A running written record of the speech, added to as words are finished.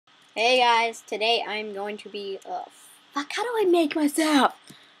Hey guys, today I'm going to be, fuck, how do I make myself?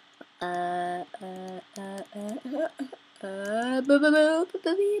 Hey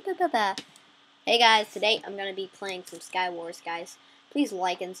guys, today I'm going to be playing some Skywars, guys. Please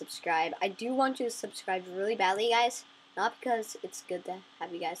like and subscribe. I do want you to subscribe really badly, guys. Not because it's good to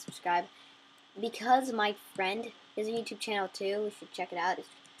have you guys subscribe. Because my friend has a YouTube channel too. You should check it out. It's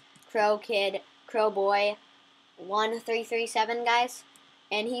Crowboy1337, guys.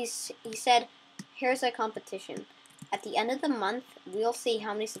 And he said, here's a competition. At the end of the month, we'll see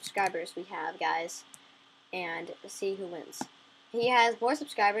how many subscribers we have, guys, and see who wins. He has more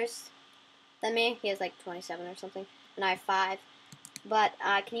subscribers than me. He has like 27 or something, and I have 5. But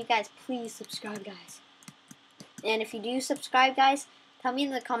can you guys please subscribe, guys? And if you do subscribe, guys, tell me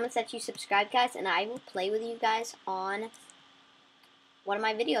in the comments that you subscribe, guys, and I will play with you guys on one of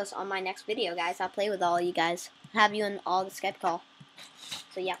my videos, on my next video, guys. I'll play with all you guys. Have you in all the Skype call.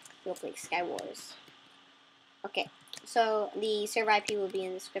 So yeah, we'll play Skywars. Okay, so the server IP will be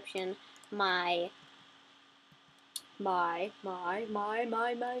in the description. My Skype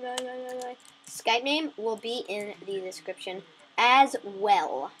name will be in the description as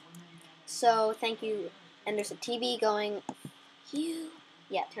well. So thank you. And there's a TV going.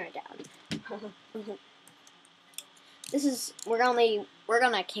 Yeah, turn it down. We're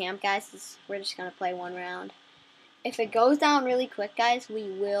gonna camp, guys. We're just gonna play one round. If it goes down really quick, guys,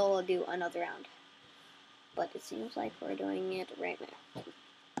 we will do another round. But it seems like we're doing it right now.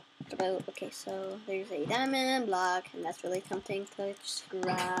 Okay, so there's a diamond block, and that's really something to just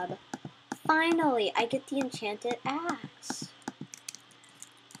grab. Finally, I get the enchanted axe.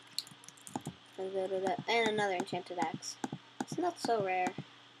 And another enchanted axe. It's not so rare.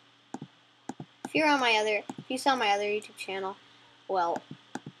 If you saw my other YouTube channel, well,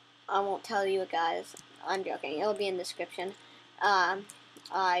 I won't tell you it, guys. I'm joking. It'll be in the description.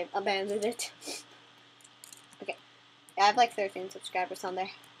 I abandoned it. Okay. I have like 13 subscribers on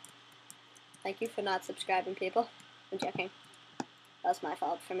there. Thank you for not subscribing, people. I'm joking. That was my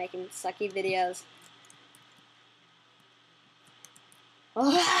fault for making sucky videos.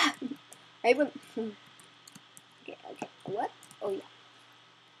 Oh, okay. What? Oh, yeah.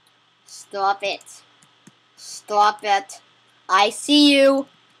 Stop it. Stop it. I see you.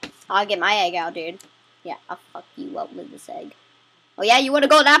 I'll get my egg out, dude. Yeah, I'll fuck you up with this egg. Oh, yeah? You want a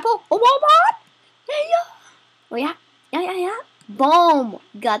gold apple? Oh, what? Yeah. Oh, yeah? Yeah. Boom.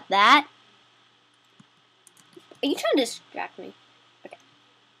 Got that. Are you trying to distract me? Okay.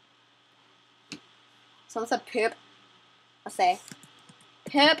 Someone said poop. I'll say,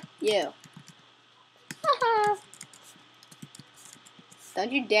 poop you.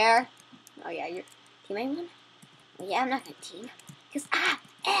 Don't you dare. Oh, yeah, you're teammate one? Oh, yeah, I'm not gonna team. Because I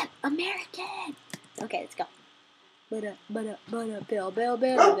am American. Okay, let's go. You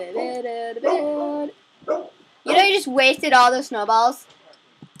know, you just wasted all those snowballs.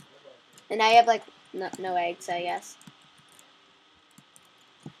 And now you have, like, no eggs, I guess.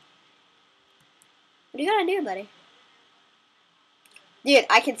 What are you gonna do, buddy? Dude,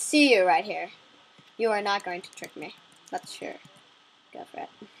 I can see you right here. You are not going to trick me. That's sure. Go for it.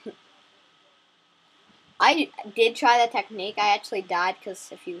 I did try that technique. I actually died because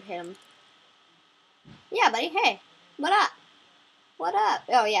if you hit him. Yeah, buddy. Hey. What up? What up?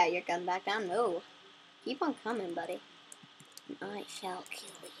 Oh, yeah, you're going back down. No. Keep on coming, buddy. I shall kill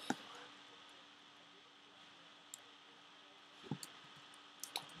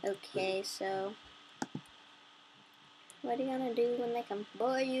you. Okay, so. What are you gonna do when they come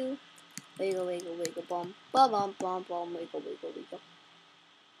for you? Wiggle, wiggle, wiggle, bum. Bum, bum, bum, bum, wiggle, wiggle, wiggle.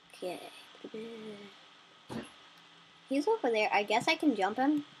 Okay. He's over there. I guess I can jump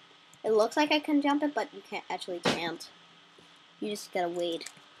him. It looks like I can jump it, but you can't. You just gotta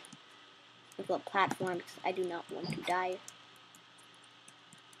wait. With a platform, because I do not want to die.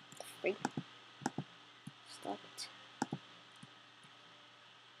 Freak. Stop it.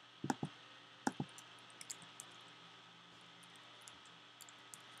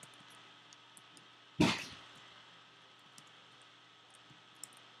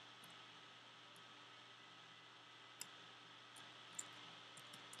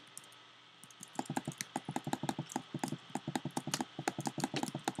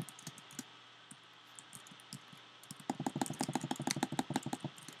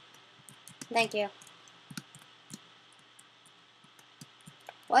 Thank you.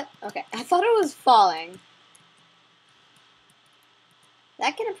 What? Okay. I thought it was falling.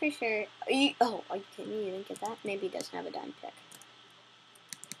 That can appreciate. Are you kidding me? You didn't get that? Maybe he doesn't have a dime pick.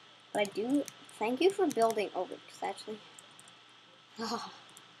 But I do. Thank you for building over. Because actually. Oh,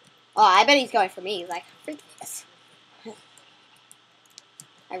 I bet he's going for me. He's like, freak this.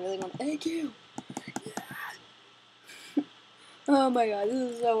 I really want to egg you. Oh my god, this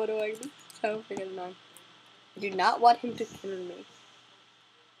is so annoying. This is so freaking annoying. I do not want him to kill me.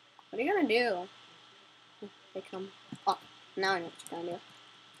 What are you gonna do? They come. Oh, now I know what you're gonna do.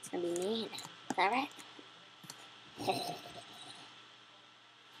 It's gonna be mean. Is that right?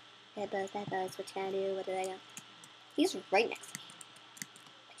 Bad buzz, what you gonna do? What did I go? He's right next to me.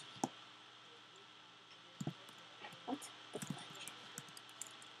 What the fudge?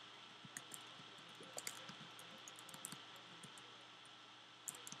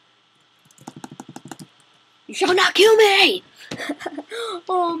 You shall not kill me!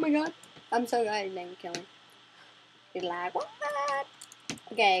 Oh my god. I'm so glad you didn't kill me. You're like, what?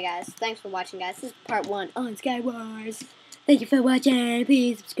 Okay, guys. Thanks for watching, guys. This is part 1 on Skywars. Thank you for watching.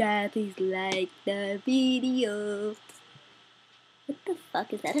 Please subscribe. Please like the video. What the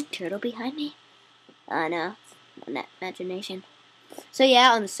fuck? Is that a turtle behind me? Oh, no. It's imagination. So,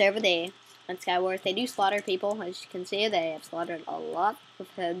 yeah, on the server, on Skywars, they do slaughter people. As you can see, they have slaughtered a lot of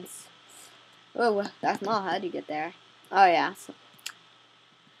heads. Oh, that's not how do you get there. Oh, yeah. So,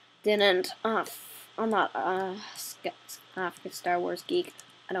 I'm not Star Wars geek.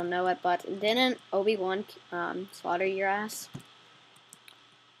 I don't know it, but didn't Obi-Wan slaughter your ass?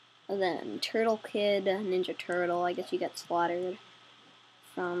 And then Turtle Kid, Ninja Turtle, I guess you get slaughtered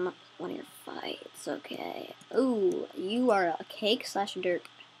from one of your fights. Okay. Ooh, you are a cake / dirt.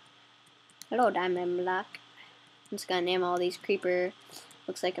 Hello, Diamond Black. I'm just gonna name all these Creeper.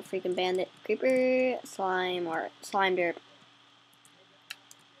 Looks like a freaking bandit. Creeper, Slime, or Slime Derp.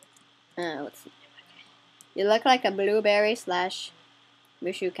 What's the name? You look like a blueberry /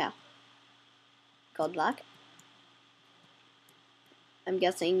 Mushu cow. Gold block. I'm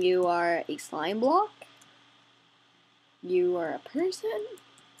guessing you are a slime block. You are a person.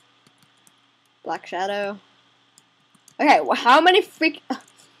 Black shadow. Okay, well, how many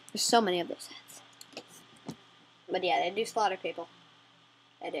there's so many of those heads. But yeah, they do slaughter people.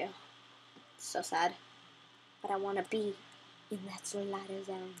 They do. It's so sad. But I want to be in that slaughter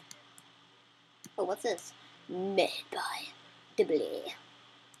zone. Oh, what's this? Made by W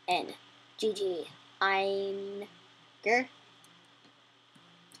N GG Einer.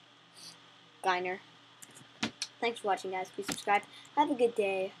 Geiner. Thanks for watching, guys. Please subscribe. Have a good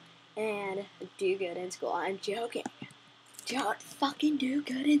day. And do good in school. I'm joking. Don't fucking do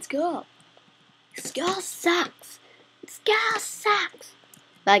good in school. School sucks. School sucks.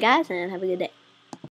 Bye, guys, and have a good day.